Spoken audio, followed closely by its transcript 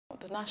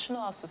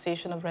National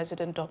Association of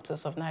Resident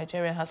Doctors of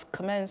Nigeria has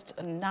commenced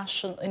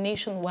a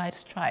nationwide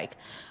strike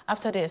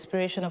after the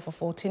expiration of a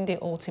 14-day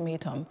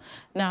ultimatum.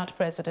 NARD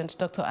President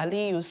Dr.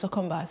 Aliyu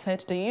Sokomba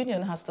said the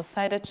union has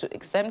decided to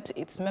exempt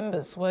its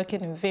members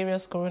working in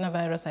various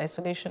coronavirus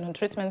isolation and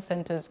treatment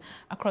centers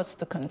across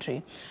the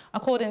country.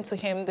 According to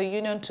him, the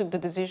union took the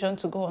decision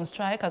to go on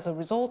strike as a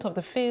result of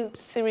the failed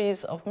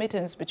series of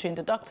meetings between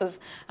the doctors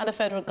and the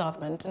federal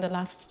government in the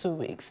last 2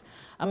 weeks.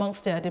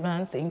 Amongst their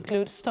demands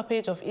include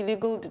stoppage of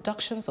illegal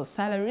deductions of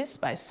salaries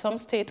by some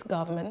state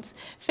governments,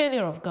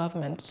 failure of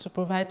government to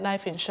provide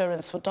life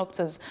insurance for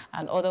doctors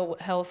and other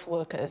health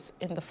workers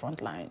in the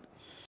front line.